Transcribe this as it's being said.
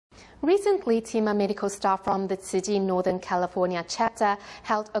Recently, team of medical staff from the慈济Northern California chapter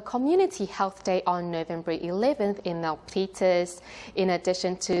held a community health day on November 11th in Milpitas. In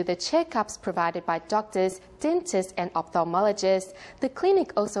addition to the checkups provided by doctors, dentists, and ophthalmologists, the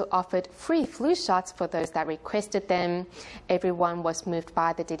clinic also offered free flu shots for those that requested them. Everyone was moved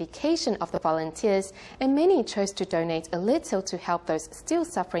by the dedication of the volunteers, and many chose to donate a little to help those still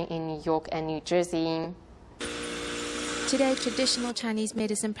suffering in New York and New Jersey. Today, traditional Chinese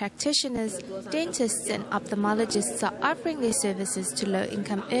medicine practitioners, dentists and ophthalmologists are offering their services to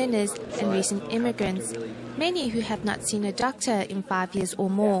low-income earners and recent immigrants, many who have not seen a doctor in 5 years or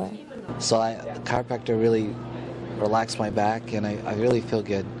more. So the chiropractor really relaxed my back and I really feel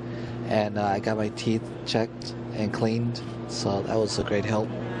good. And I got my teeth checked and cleaned, so that was a great help.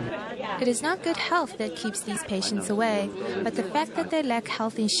 It is not good health that keeps these patients away, but the fact that they lack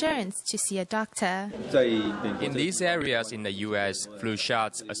health insurance to see a doctor. In these areas in the U.S., flu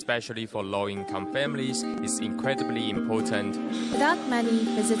shots, especially for low-income families, is incredibly important. Without money,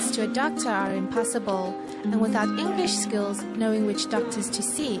 visits to a doctor are impossible, and without English skills, knowing which doctors to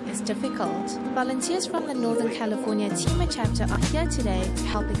see is difficult. Volunteers from the Northern California TEMA chapter are here today to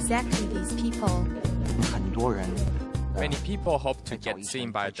help exactly these people. Many people hope to get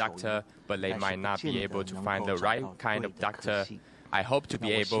seen by a doctor, but they might not be able to find the right kind of doctor. I hope to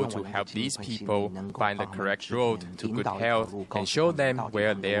be able to help these people find the correct road to good health and show them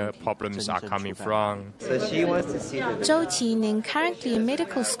where their problems are coming from. Zhou Qining, currently in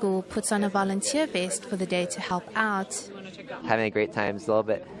medical school, puts on a volunteer vest for the day to help out. Having a great time. It's a little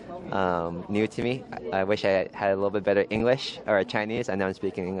bit new to me. I wish I had a little bit better English or Chinese. I know I'm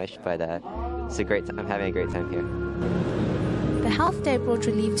speaking English, but it's a great time. I'm having a great time here. The Health Day brought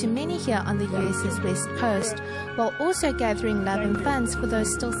relief to many here on the US's West Coast, while also gathering love and funds for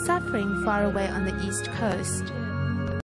those still suffering far away on the East Coast.